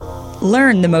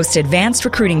Learn the most advanced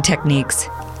recruiting techniques.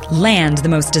 Land the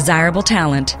most desirable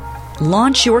talent.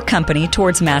 Launch your company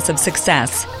towards massive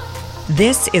success.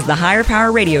 This is the Higher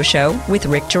Power Radio Show with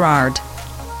Rick Girard.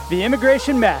 The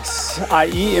immigration mess,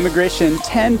 i.e. Immigration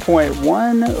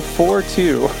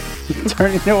 10.142,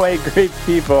 turning away great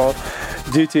people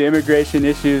due to immigration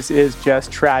issues is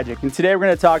just tragic. And today we're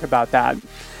going to talk about that.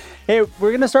 Hey,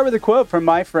 we're going to start with a quote from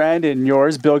my friend and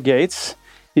yours, Bill Gates.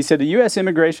 He said, the U.S.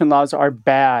 immigration laws are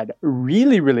bad,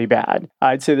 really, really bad.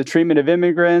 I'd say the treatment of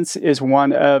immigrants is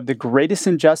one of the greatest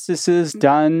injustices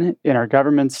done in our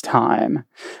government's time.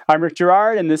 I'm Rick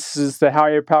Girard, and this is the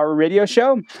Higher Power Radio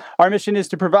Show. Our mission is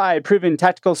to provide proven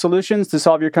tactical solutions to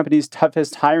solve your company's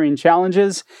toughest hiring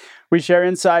challenges. We share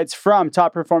insights from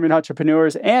top-performing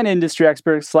entrepreneurs and industry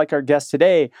experts like our guest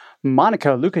today,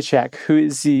 Monica Lukashek, who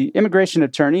is the immigration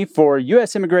attorney for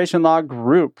U.S. Immigration Law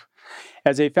Group.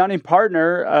 As a founding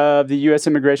partner of the U.S.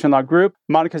 Immigration Law Group,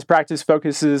 Monica's practice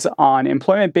focuses on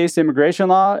employment-based immigration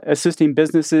law, assisting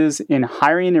businesses in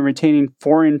hiring and retaining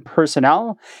foreign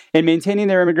personnel, and maintaining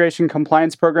their immigration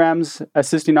compliance programs,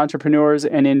 assisting entrepreneurs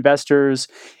and investors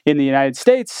in the United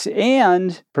States,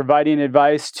 and providing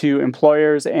advice to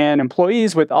employers and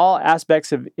employees with all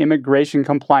aspects of immigration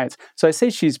compliance. So I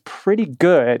say she's pretty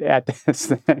good at this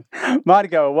thing.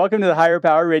 Monica, welcome to the Higher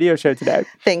Power Radio Show today.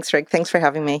 Thanks, Rick. Thanks for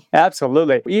having me. Absolutely.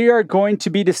 We are going to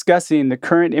be discussing the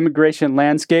current immigration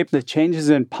landscape, the changes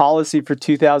in policy for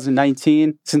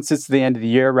 2019, since it's the end of the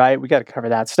year, right? We got to cover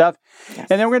that stuff. Yes.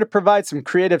 And then we're going to provide some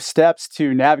creative steps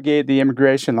to navigate the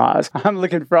immigration laws. I'm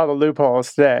looking for all the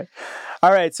loopholes today.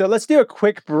 All right, so let's do a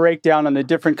quick breakdown on the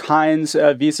different kinds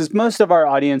of visas. Most of our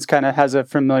audience kind of has a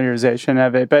familiarization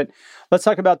of it, but let's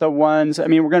talk about the ones. I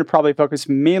mean, we're going to probably focus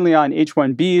mainly on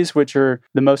H-1Bs, which are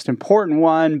the most important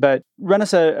one, but run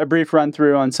us a brief run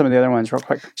through on some of the other ones real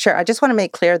quick. Sure. I just want to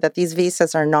make clear that these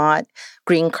visas are not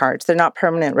green cards. They're not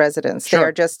permanent residents. Sure. They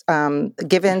are just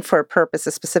given for a purpose,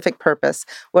 a specific purpose,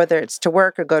 whether it's to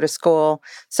work or go to school.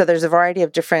 So there's a variety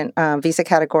of different visa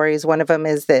categories. One of them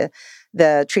is the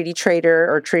treaty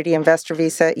trader or treaty investor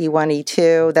visa, E1,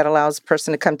 E2, that allows a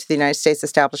person to come to the United States,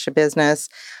 establish a business,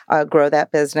 grow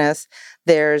that business.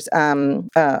 There's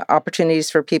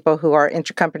opportunities for people who are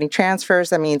intercompany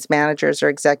transfers. That means managers or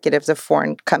executives of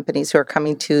foreign companies who are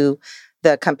coming to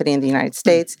the company in the United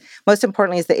States. Most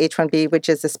importantly is the H-1B, which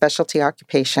is the specialty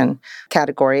occupation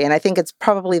category. And I think it's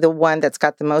probably the one that's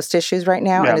got the most issues right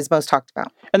now and is most talked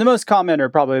about. And the most common are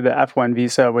probably the F-1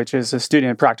 visa, which is a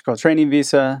student practical training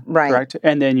visa, correct?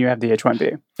 And then you have the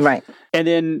H-1B. Right. And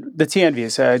then the TN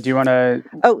visa, do you want to...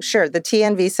 Oh, sure. The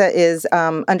TN visa is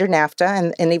under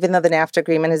NAFTA, and even though the NAFTA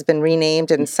agreement has been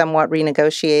renamed and somewhat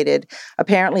renegotiated,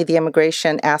 apparently the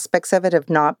immigration aspects of it have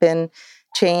not been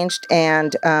changed,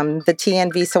 and the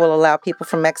TN visa will allow people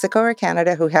from Mexico or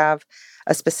Canada who have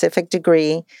a specific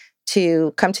degree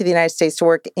to come to the United States to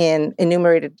work in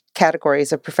enumerated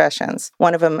categories of professions.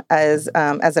 One of them as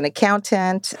an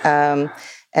accountant,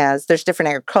 as there's different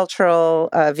agricultural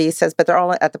visas, but they're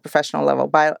all at the professional level,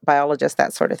 biologists,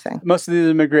 that sort of thing. Most of these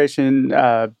immigration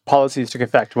policies took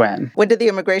effect when? When did the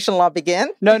immigration law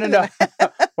begin? No.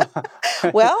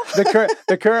 Well,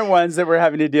 the current ones that we're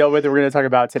having to deal with that we're going to talk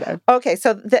about today. Okay,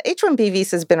 so the H-1B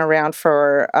visa has been around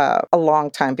for a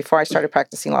long time before I started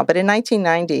practicing law. But in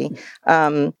 1990,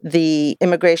 the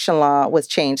immigration law was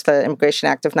changed, the Immigration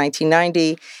Act of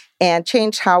 1990, and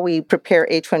changed how we prepare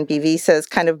H-1B visas,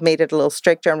 kind of made it a little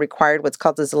stricter and required what's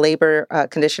called as a labor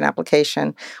condition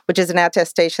application, which is an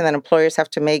attestation that employers have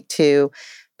to make to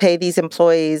pay these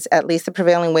employees at least the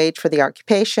prevailing wage for the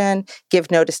occupation, give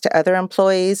notice to other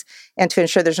employees, and to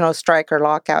ensure there's no strike or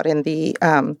lockout in the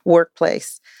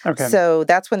workplace. Okay. So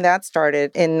that's when that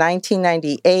started. In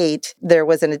 1998, there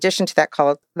was an addition to that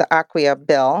called the Acquia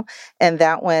Bill, and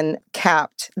that one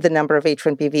capped the number of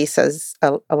H-1B visas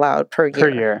allowed per year. Per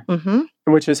year. Mm-hmm.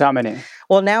 Which is how many?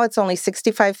 Well, now it's only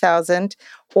 65,000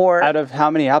 or... Out of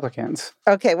how many applicants?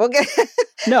 Okay, we'll get...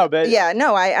 No, but... Yeah,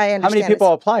 no, I understand. How many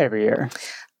people apply every year?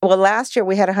 Well, last year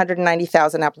we had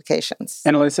 190,000 applications.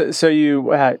 And so you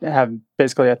have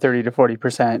basically a 30 to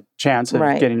 40% chance of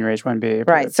getting your H-1B.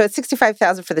 Right. So it's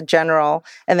 65,000 for the general,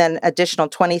 and then additional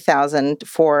 20,000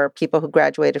 for people who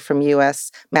graduated from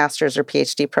U.S. master's or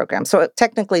PhD programs. So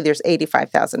technically there's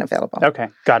 85,000 available. Okay,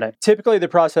 got it. Typically the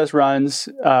process runs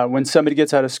when somebody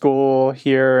gets out of school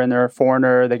here and they're a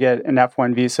foreigner, they get an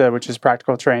F-1 visa, which is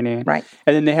practical training. Right.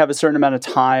 And then they have a certain amount of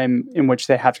time in which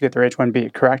they have to get their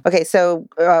H-1B, correct? Okay, so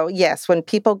yes, when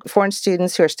foreign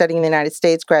students who are studying in the United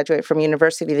States graduate from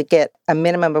university, they get a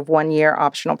minimum of 1 year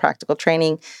optional practical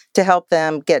training to help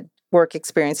them get work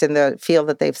experience in the field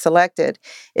that they've selected.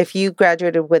 If you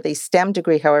graduated with a STEM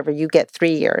degree, however, you get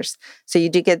 3 years. So you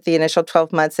do get the initial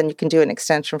 12 months, and you can do an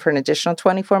extension for an additional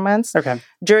 24 months. Okay.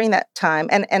 During that time,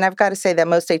 and I've got to say that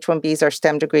most H-1Bs are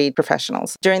STEM degree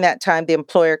professionals. During that time, the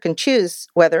employer can choose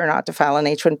whether or not to file an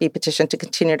H-1B petition to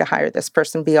continue to hire this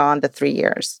person beyond the 3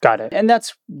 years. Got it. And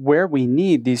that's where we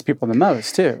need these people the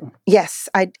most, too. Yes.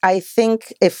 I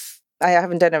think if I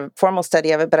haven't done a formal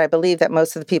study of it, but I believe that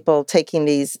most of the people taking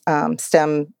these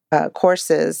STEM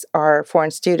courses are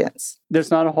foreign students. There's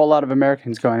not a whole lot of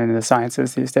Americans going into the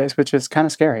sciences these days, which is kind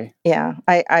of scary. Yeah,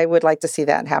 I would like to see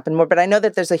that happen more. But I know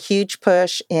that there's a huge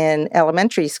push in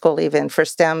elementary school even for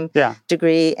STEM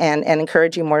degree and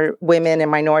encouraging more women and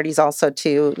minorities also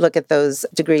to look at those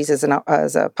degrees as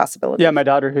a possibility. Yeah, my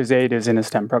daughter, who's 8, is in a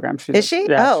STEM program. Is she?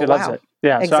 Yeah, oh, she loves wow. it.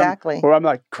 Yeah, exactly. So I'm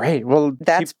like, great. Well,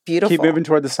 that's beautiful. Keep moving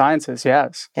toward the sciences.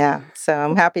 Yes. Yeah. So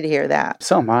I'm happy to hear that.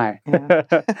 So am I.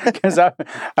 Because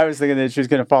I was thinking that she was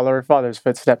going to follow her father's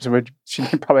footsteps. She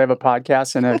could probably have a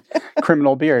podcast and a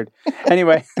criminal beard.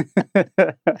 Anyway.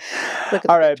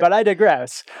 All right, but I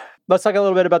digress. Let's talk a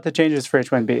little bit about the changes for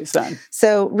H-1Bs then.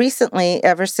 So recently,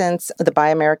 ever since the Buy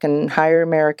American, Hire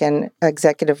American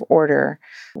executive order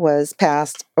was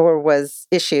passed or was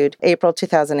issued April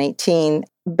 2018,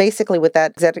 basically what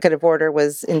that executive order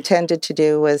was intended to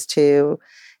do was to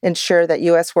ensure that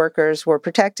U.S. workers were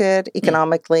protected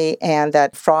economically and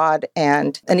that fraud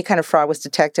and any kind of fraud was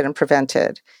detected and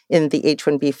prevented in the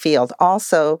H-1B field.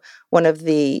 Also, one of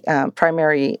the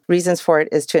primary reasons for it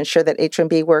is to ensure that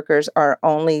H-1B workers are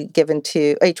only given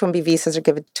to, H-1B visas are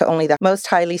given to only the most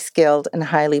highly skilled and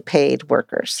highly paid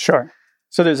workers. Sure.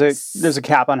 So there's a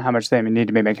cap on how much they need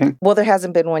to be making? Well, there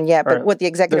hasn't been one yet, but what the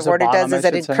executive order does is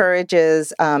that it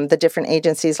encourages the different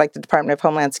agencies like the Department of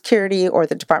Homeland Security or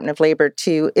the Department of Labor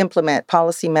to implement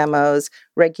policy memos,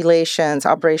 regulations,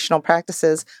 operational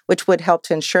practices, which would help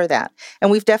to ensure that.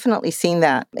 And we've definitely seen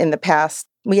that in the past.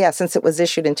 Yeah, since it was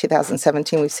issued in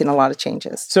 2017, we've seen a lot of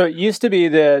changes. So it used to be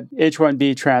that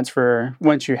H-1B transfer,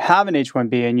 once you have an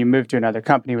H-1B and you move to another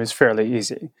company, was fairly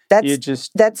easy.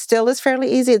 That still is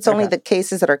fairly easy. It's only the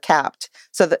cases that are capped.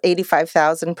 So the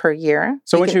 $85,000 per year.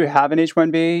 So once you have an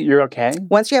H-1B, you're okay?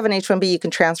 Once you have an H-1B, you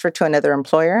can transfer to another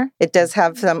employer. It does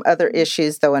have some other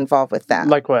issues, though, involved with that.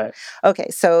 Like what? Okay,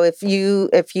 so if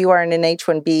you are in an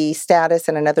H-1B status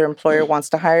and another employer wants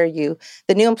to hire you,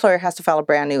 the new employer has to file a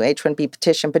brand new H-1B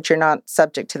petition, but you're not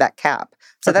subject to that cap.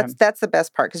 So that's the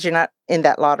best part because you're not in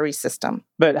that lottery system.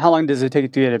 But how long does it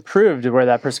take to get approved where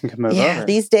that person can move over?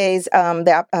 These days,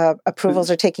 the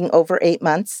approvals are taking over 8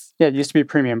 months. Yeah, it used to be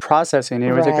premium processing.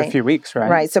 It would take a few weeks, right?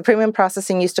 Right. So premium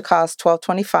processing used to cost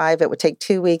 $12.25. It would take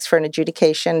 2 weeks for an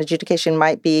adjudication. Adjudication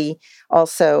might be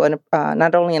also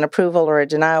not only an approval or a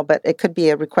denial, but it could be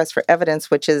a request for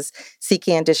evidence, which is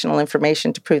seeking additional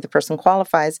information to prove the person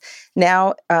qualifies.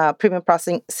 Now, premium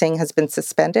processing has been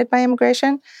suspended by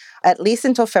immigration, at least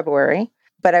until February.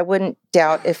 But I wouldn't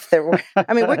doubt if there were.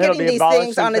 I mean, we're getting these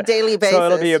things on a daily basis. So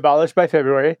it'll be abolished by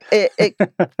February. But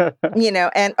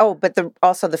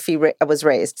also the fee was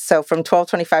raised. So from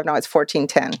 $12.25 now it's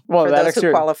 $14.10 for those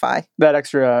who qualify. That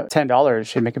extra $10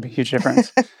 should make a huge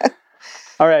difference.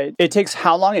 All right. It takes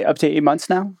how long? Up to 8 months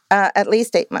now? At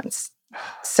least 8 months.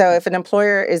 So if an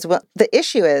employer the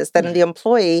issue is that the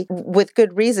employee, with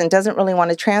good reason, doesn't really want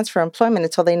to transfer employment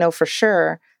until they know for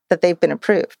sure that they've been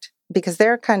approved. Because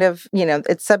they're kind of,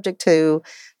 it's subject to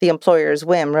the employer's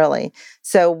whim, really.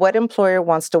 So what employer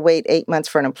wants to wait 8 months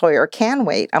for an employer or can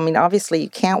wait? I mean, obviously, you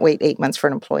can't wait 8 months for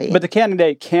an employee. But the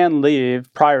candidate can leave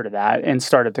prior to that and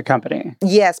start at the company.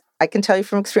 Yes. I can tell you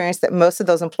from experience that most of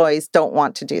those employees don't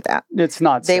want to do that. It's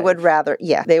not safe. They would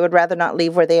rather not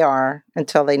leave where they are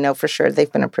until they know for sure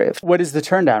they've been approved. What is the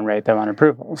turn-down rate, though, on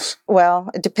approvals? Well,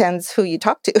 it depends who you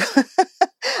talk to.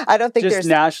 I don't think just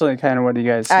nationally, kind of what do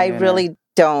you guys see? I really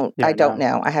don't. I don't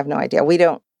know. I have no idea. We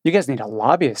don't. You guys need a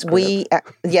lobbyist group.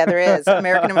 There is.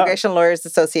 American Immigration Lawyers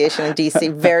Association in D.C.,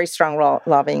 very strong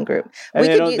lobbying group. And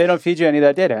they don't feed you any of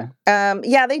that data?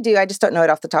 Yeah, they do. I just don't know it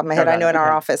off the top of my head. I know in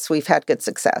our office we've had good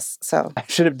success. So I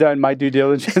should have done my due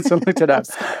diligence and looked it up.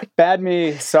 Bad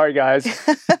me. Sorry, guys.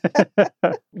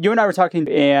 You and I were talking,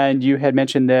 and you had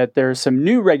mentioned that there are some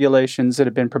new regulations that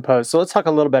have been proposed. So let's talk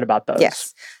a little bit about those.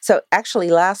 Yes. So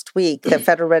actually last week, the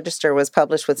Federal Register was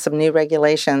published with some new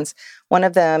regulations. One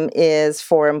of them is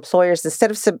for employers,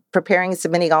 instead of preparing and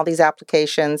submitting all these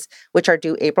applications, which are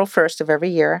due April 1st of every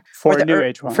year. For new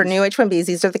H-1Bs. For new H-1Bs,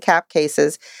 these are the cap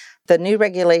cases. The new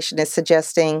regulation is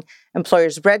suggesting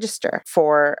employers register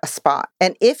for a spot.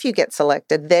 And if you get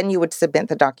selected, then you would submit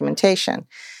the documentation.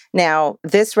 Now,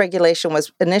 this regulation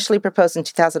was initially proposed in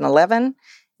 2011.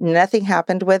 Nothing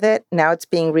happened with it. Now it's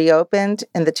being reopened.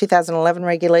 In the 2011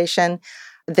 regulation,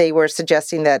 they were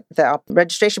suggesting that the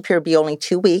registration period be only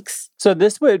 2 weeks. So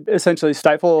this would essentially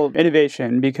stifle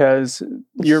innovation because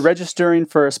you're registering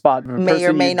for a spot of a May or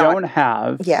person may you not. don't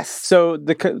have. Yes. So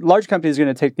the large companies are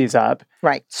going to take these up.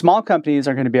 Right. Small companies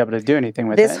aren't going to be able to do anything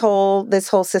with This it.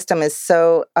 whole system is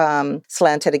so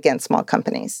slanted against small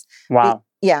companies. Wow.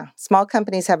 Yeah, small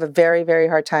companies have a very, very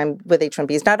hard time with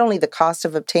H-1Bs. Not only the cost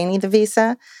of obtaining the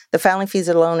visa, the filing fees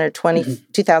alone are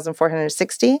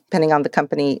 $2,460, depending on the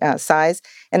company size,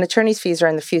 and attorney's fees are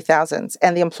in the few thousands.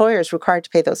 And the employer is required to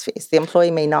pay those fees. The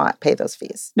employee may not pay those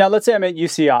fees. Now, let's say I'm at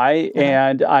UCI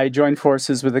and I join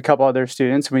forces with a couple other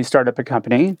students and we start up a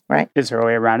company. Right. Is there a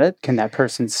way around it? Can that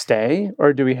person stay?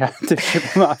 Or do we have to ship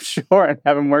them offshore and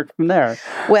have them work from there?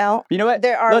 Well, you know what?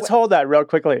 there are... Let's hold that real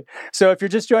quickly. So if you're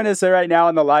just joining us right now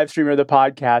on the live stream or the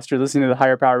podcast, you're listening to the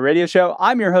Higher Power Radio Show.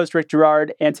 I'm your host, Rick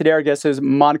Girard, and today our guest is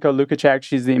Monica Lukacek.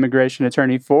 She's the immigration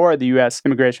attorney for the U.S.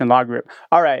 Immigration Law Group.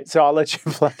 All right, so I'll let you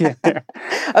plug in there.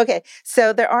 Okay,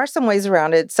 so there are some ways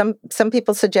around it. Some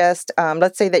people suggest,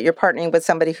 let's say that you're partnering with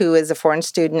somebody who is a foreign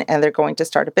student and they're going to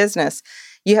start a business.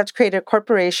 You have to create a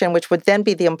corporation, which would then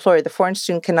be the employer. The foreign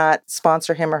student cannot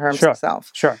sponsor him or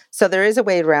herself. Sure. So there is a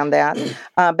way around that.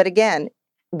 But again,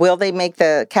 will they make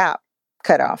the cap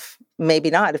cutoff?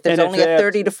 Maybe not. If there's only a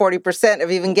 30 to 40%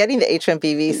 of even getting the H-1B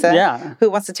visa,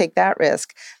 who wants to take that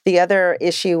risk? The other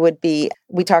issue would be,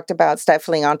 we talked about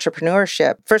stifling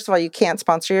entrepreneurship. First of all, you can't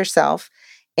sponsor yourself.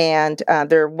 And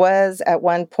there was at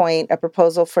one point a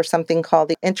proposal for something called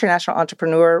the International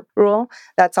Entrepreneur Rule.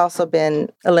 That's also been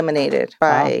eliminated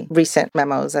by recent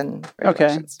memos and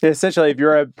regulations. Okay. Essentially, if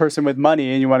you're a person with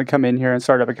money and you want to come in here and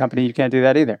start up a company, you can't do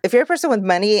that either. If you're a person with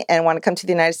money and want to come to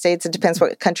the United States, it depends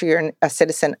what country you're a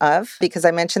citizen of. Because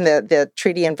I mentioned the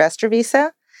treaty investor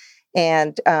visa.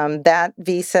 And that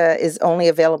visa is only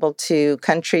available to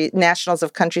nationals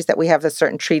of countries that we have a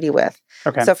certain treaty with.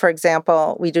 Okay. So, for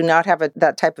example, we do not have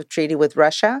that type of treaty with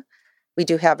Russia. We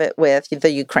do have it with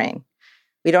the Ukraine.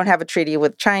 We don't have a treaty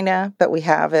with China, but we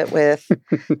have it with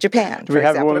Japan, Do we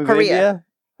have one with Korea.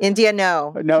 India,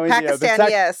 no. No, Pakistan, India,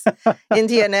 yes.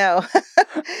 India, no.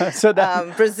 So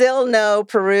that, Brazil, no.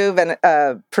 Peru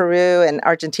and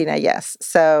Argentina, yes.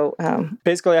 So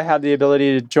basically, I have the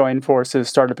ability to join forces,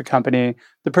 start up a company.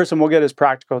 The person will get his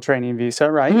practical training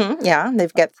visa, right? Mm-hmm, yeah,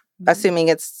 they've got, assuming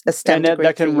it's a STEM degree. And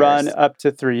that can run up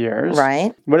to 3 years.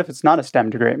 Right. What if it's not a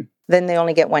STEM degree? Then they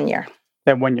only get 1 year.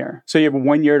 Then 1 year. So you have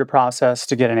 1 year to process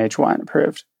to get an H-1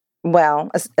 approved. Well,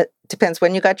 it depends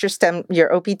when you got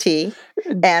your OPT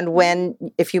and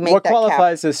if you make what that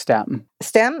qualifies as STEM?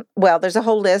 STEM, well, there's a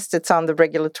whole list. It's on the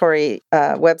regulatory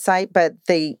website, but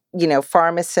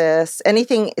pharmacists,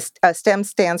 anything, STEM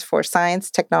stands for science,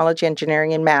 technology,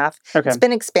 engineering, and math. Okay. It's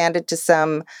been expanded to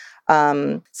some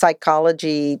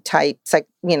psychology type,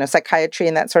 psychiatry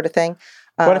and that sort of thing.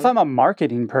 What if I'm a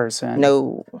marketing person?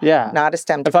 No. Yeah. Not a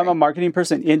STEM degree. If I'm a marketing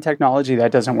person in technology,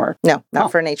 that doesn't work. No,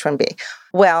 not for an H-1B.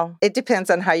 Well, it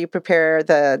depends on how you prepare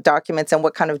the documents and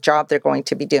what kind of job they're going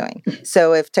to be doing.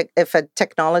 So if a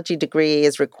technology degree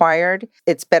is required,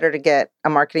 it's better to get a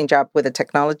marketing job with a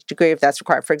technology degree if that's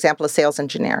required. For example, a sales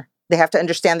engineer. They have to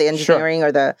understand the engineering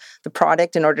or the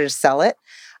product in order to sell it.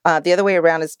 The other way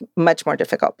around is much more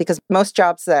difficult because most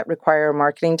jobs that require a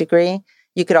marketing degree,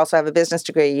 you could also have a business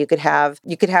degree. You could have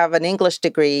an English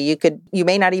degree. You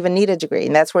may not even need a degree.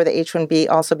 And that's where the H-1B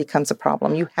also becomes a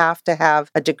problem. You have to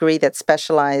have a degree that's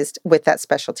specialized with that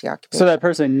specialty occupation. So that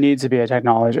person needs to be a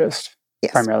technologist,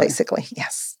 primarily. Basically,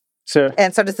 yes.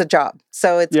 And so does the job.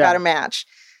 So it's got to match.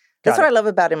 That's what I love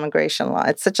about immigration law.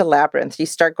 It's such a labyrinth. You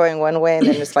start going one way and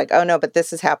then it's like, oh no, but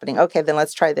this is happening. Okay, then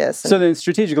let's try this. So then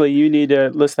strategically, you need to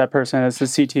list that person as the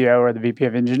CTO or the VP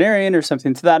of engineering or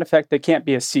something to that effect. They can't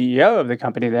be a CEO of the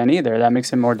company then either. That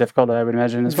makes it more difficult, I would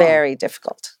imagine, as well. Very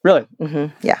difficult. Really? Mm-hmm.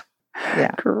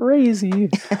 Yeah. Crazy.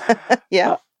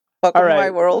 Yeah. Welcome to my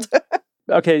world.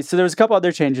 Okay, so there was a couple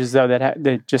other changes, though,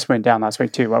 that just went down last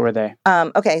week, too. What were they?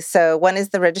 Okay, so one is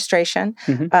the registration.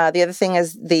 Mm-hmm. The other thing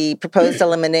is the proposed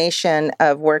elimination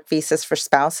of work visas for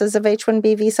spouses of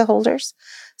H-1B visa holders.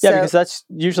 Yeah, because that's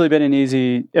usually been an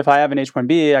easy, if I have an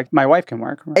H-1B, my wife can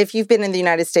work. Right? If you've been in the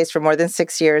United States for more than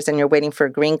 6 years and you're waiting for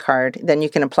a green card, then you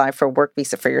can apply for a work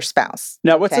visa for your spouse.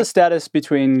 Now, what's the status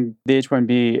between the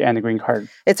H-1B and the green card?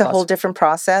 It's a whole different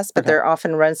process, but they're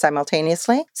often run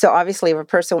simultaneously. So obviously, if a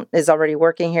person is already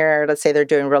working here, let's say they're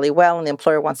doing really well and the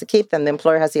employer wants to keep them, the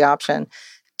employer has the option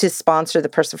to sponsor the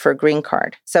person for a green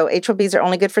card. So H-1Bs are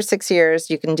only good for 6 years.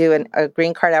 You can do a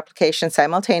green card application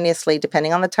simultaneously,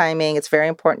 depending on the timing. It's very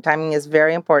important. Timing is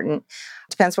very important.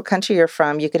 Depends what country you're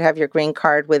from. You could have your green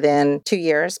card within 2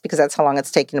 years because that's how long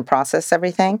it's taking to process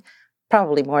everything.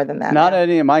 Probably more than that. Not now.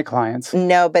 any of my clients.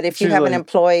 No, but if you have an usually-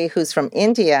 employee who's from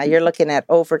India, you're looking at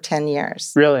over 10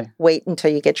 years. Really? Wait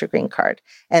until you get your green card.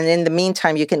 And in the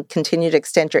meantime, you can continue to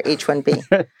extend your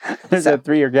H-1B. There's a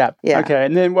 3-year gap. Yeah. Okay.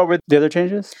 And then what were the other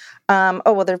changes?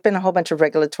 Well, there have been a whole bunch of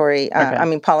regulatory,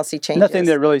 policy changes. Nothing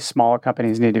that really small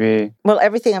companies need to be. Well,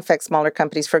 everything affects smaller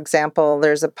companies. For example,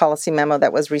 there's a policy memo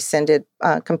that was rescinded.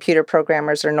 Computer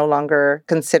programmers are no longer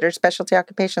considered specialty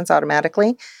occupations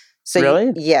automatically. So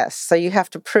Really? Yes. So you have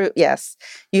to prove. Yes,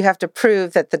 you have to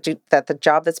prove that the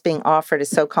job that's being offered is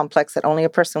so complex that only a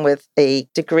person with a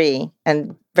degree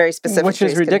and very specific, Which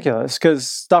is ridiculous because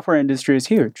software industry is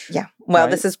huge. Yeah. Well, right?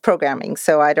 this is programming,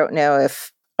 so I don't know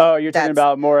if Oh, you're talking that's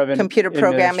about more of an computer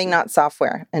programming, not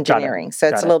software engineering. So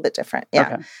it's a little bit different.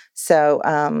 Yeah. Okay. So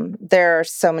there are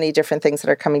so many different things that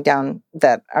are coming down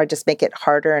that are just make it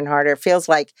harder and harder. It feels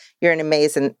like you're in a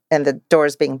maze and the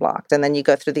door's being blocked. And then you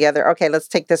go through the other, okay, let's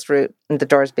take this route and the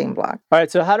door's being blocked. All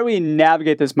right. So how do we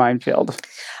navigate this minefield?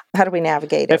 How do we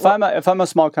navigate it? If I'm a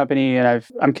small company and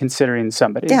I'm considering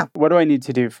somebody, Yeah. what do I need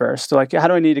to do first? Like, how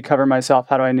do I need to cover myself?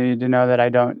 How do I need to know that I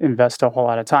don't invest a whole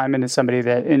lot of time into somebody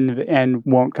that and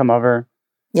won't come over?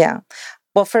 Yeah.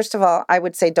 Well, first of all, I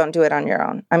would say don't do it on your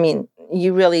own. I mean,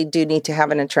 you really do need to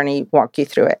have an attorney walk you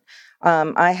through it.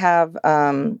 I have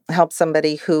helped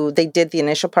somebody who they did the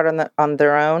initial part on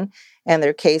their own, and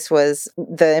their case was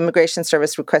the Immigration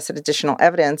Service requested additional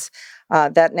evidence.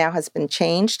 That now has been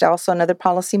changed. Also, another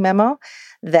policy memo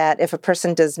that if a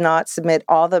person does not submit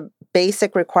all the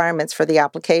basic requirements for the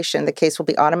application, the case will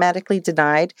be automatically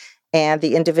denied, and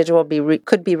the individual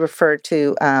could be referred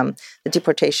to the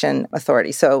deportation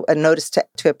authority. So a notice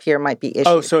to appear might be issued.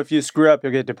 Oh, so if you screw up,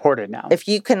 you'll get deported now. If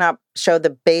you cannot show the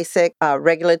basic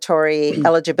regulatory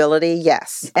eligibility,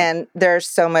 yes. And there's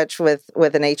so much with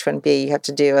an H-1B. You have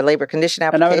to do a labor condition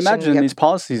And application. I would imagine these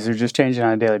policies are just changing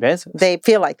on a daily basis. They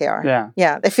feel like they are. Yeah.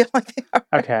 Yeah, they feel like they are.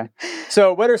 Okay.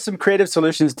 So what are some creative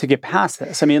solutions to get past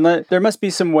this? I mean, there must be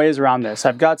some ways around this.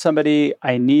 I've got somebody,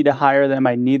 I need to hire them.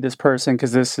 I need this person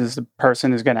because this is the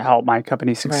person who's going to help my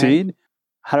company succeed. Right.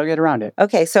 How do I get around it?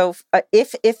 Okay. So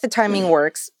if the timing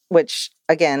works, which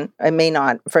again, it may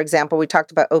not. For example, we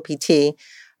talked about OPT.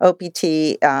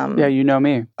 Yeah, you know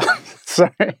me.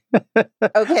 Sorry.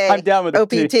 Okay. I'm down with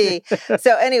OPT.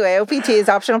 So anyway, OPT is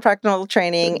optional practical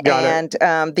training. Got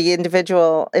and the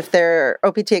individual, if their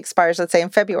OPT expires, let's say in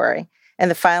February, and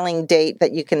the filing date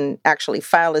that you can actually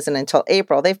file isn't until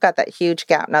April, they've got that huge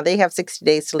gap. Now, they have 60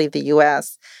 days to leave the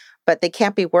U.S., but they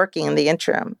can't be working in the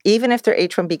interim. Even if their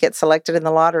H-1B gets selected in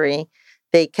the lottery,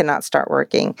 they cannot start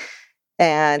working.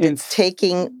 And it's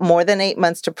taking more than 8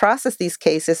 months to process these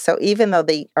cases. So even though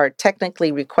they are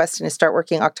technically requesting to start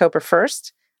working October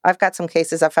 1st, I've got some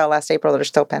cases I filed last April that are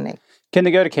still pending. Can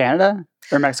they go to Canada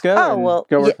or Mexico? Oh, well,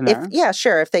 go work from there? Yeah,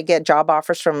 sure. If they get job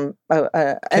offers from,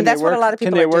 and that's what a lot of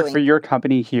people are doing. Can they work for your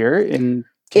company here in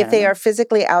Canada? If they are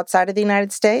physically outside of the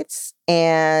United States,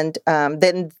 and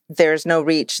then there's no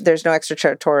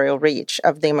extraterritorial reach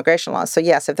of the immigration law. So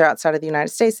yes, if they're outside of the United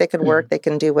States, they could work, they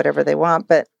can do whatever they want,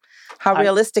 but how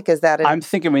realistic is that? I'm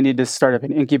thinking we need to start up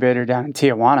an incubator down in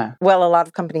Tijuana. Well, a lot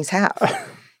of companies have.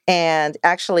 And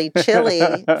actually, Chile,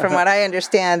 from what I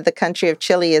understand, the country of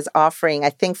Chile is offering,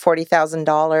 I think,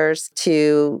 $40,000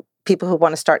 to people who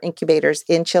want to start incubators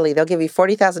in Chile. They'll give you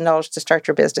 $40,000 to start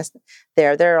your business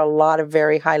there. There are a lot of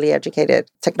very highly educated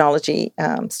technology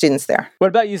students there. What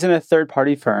about using a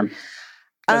third-party firm?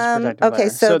 Okay,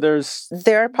 so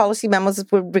there are policy memos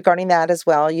regarding that as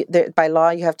well. By law,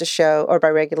 you have to show, or by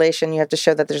regulation, you have to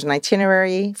show that there's an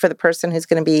itinerary for the person who's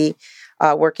going to be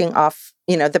working off.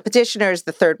 The petitioner is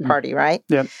the third party, right?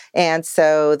 Yeah. And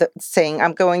so saying,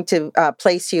 I'm going to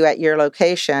place you at your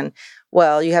location.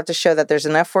 Well, you have to show that there's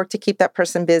enough work to keep that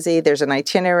person busy. There's an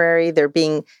itinerary. They're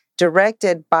being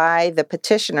directed by the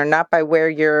petitioner, not by where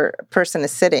your person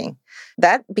is sitting.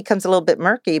 That becomes a little bit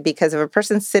murky because if a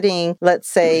person's sitting, let's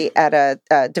say, at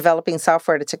a developing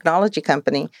software at a technology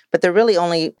company, but they're really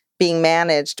only being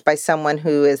managed by someone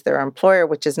who is their employer,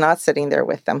 which is not sitting there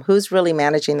with them, who's really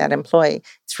managing that employee?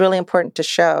 It's really important to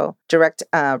show direct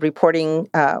reporting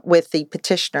with the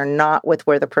petitioner, not with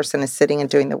where the person is sitting and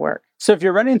doing the work. So if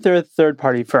you're running through a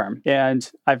third-party firm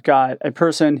and I've got a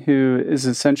person who is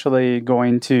essentially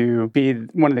going to be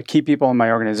one of the key people in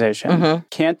my organization,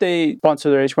 can't they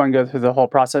sponsor their H-1, go through the whole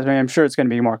process? I mean, I'm sure it's going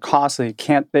to be more costly.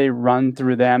 Can't they run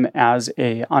through them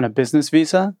on a business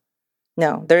visa?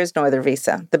 No, there is no other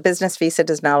visa. The business visa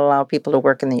does not allow people to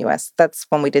work in the U.S. That's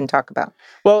one we didn't talk about.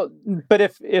 Well, but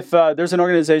if there's an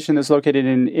organization that's located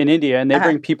in India and they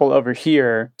bring people over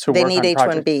here to work on projects. They need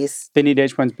H-1Bs. They need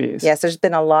H-1Bs. Yes, there's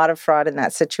been a lot of fraud in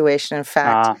that situation. In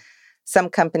fact, some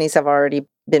companies have already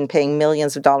been paying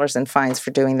millions of dollars in fines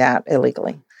for doing that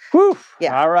illegally. Whew.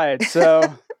 Yeah. All right.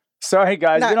 So, sorry,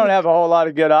 guys. We don't have a whole lot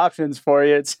of good options for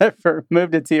you except for move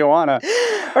to Tijuana.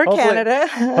 Or Canada.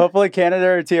 Hopefully Canada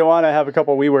or Tijuana have a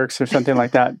couple WeWorks or something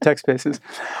like that, tech spaces.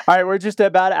 All right, we're just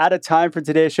about out of time for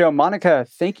today's show. Monica,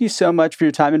 thank you so much for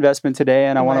your time investment today,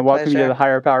 and I want to welcome you to the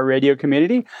Higher Power Radio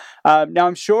community. Now,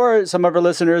 I'm sure some of our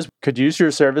listeners could use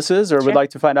your services or would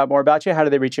like to find out more about you. How do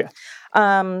they reach you?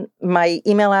 My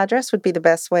email address would be the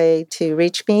best way to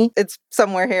reach me. It's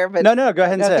somewhere here. But No, go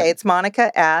ahead and say it. Okay, it's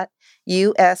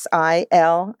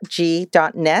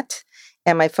monica@usilg.net.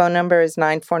 And my phone number is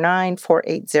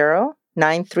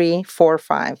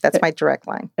 949-480-9345. That's my direct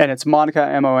line. And it's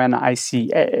Monica, Monica.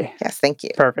 Yes, thank you.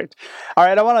 Perfect. All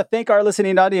right, I want to thank our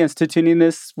listening audience to tuning in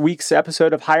this week's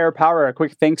episode of Higher Power. A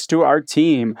quick thanks to our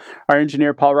team, our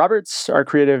engineer, Paul Roberts, our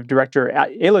creative director,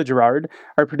 Ayla Gerard,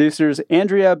 our producers,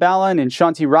 Andrea Ballin and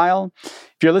Shanti Ryle.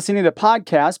 If you're listening to the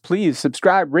podcast, please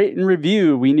subscribe, rate, and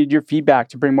review. We need your feedback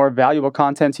to bring more valuable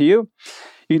content to you.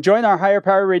 You can join our Higher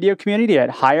Power Radio community at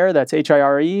Higher, that's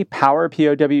Hire, Power,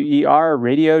 Power,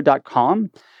 radio.com.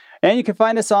 And you can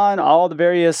find us on all the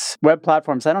various web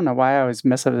platforms. I don't know why I always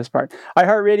mess up this part.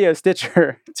 iHeartRadio,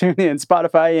 Stitcher, TuneIn,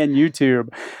 Spotify, and YouTube.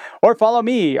 Or follow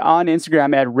me on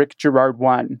Instagram at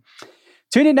RickGerard1.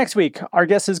 Tune in next week. Our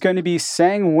guest is going to be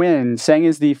Sang Nguyen. Sang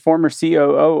is the former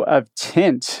COO of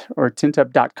Tint, or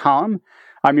tintup.com.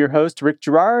 I'm your host, Rick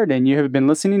Gerard, and you have been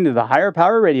listening to the Higher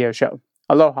Power Radio Show.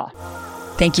 Aloha.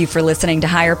 Thank you for listening to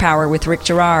Higher Power with Rick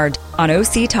Gerard on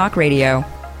OC Talk Radio.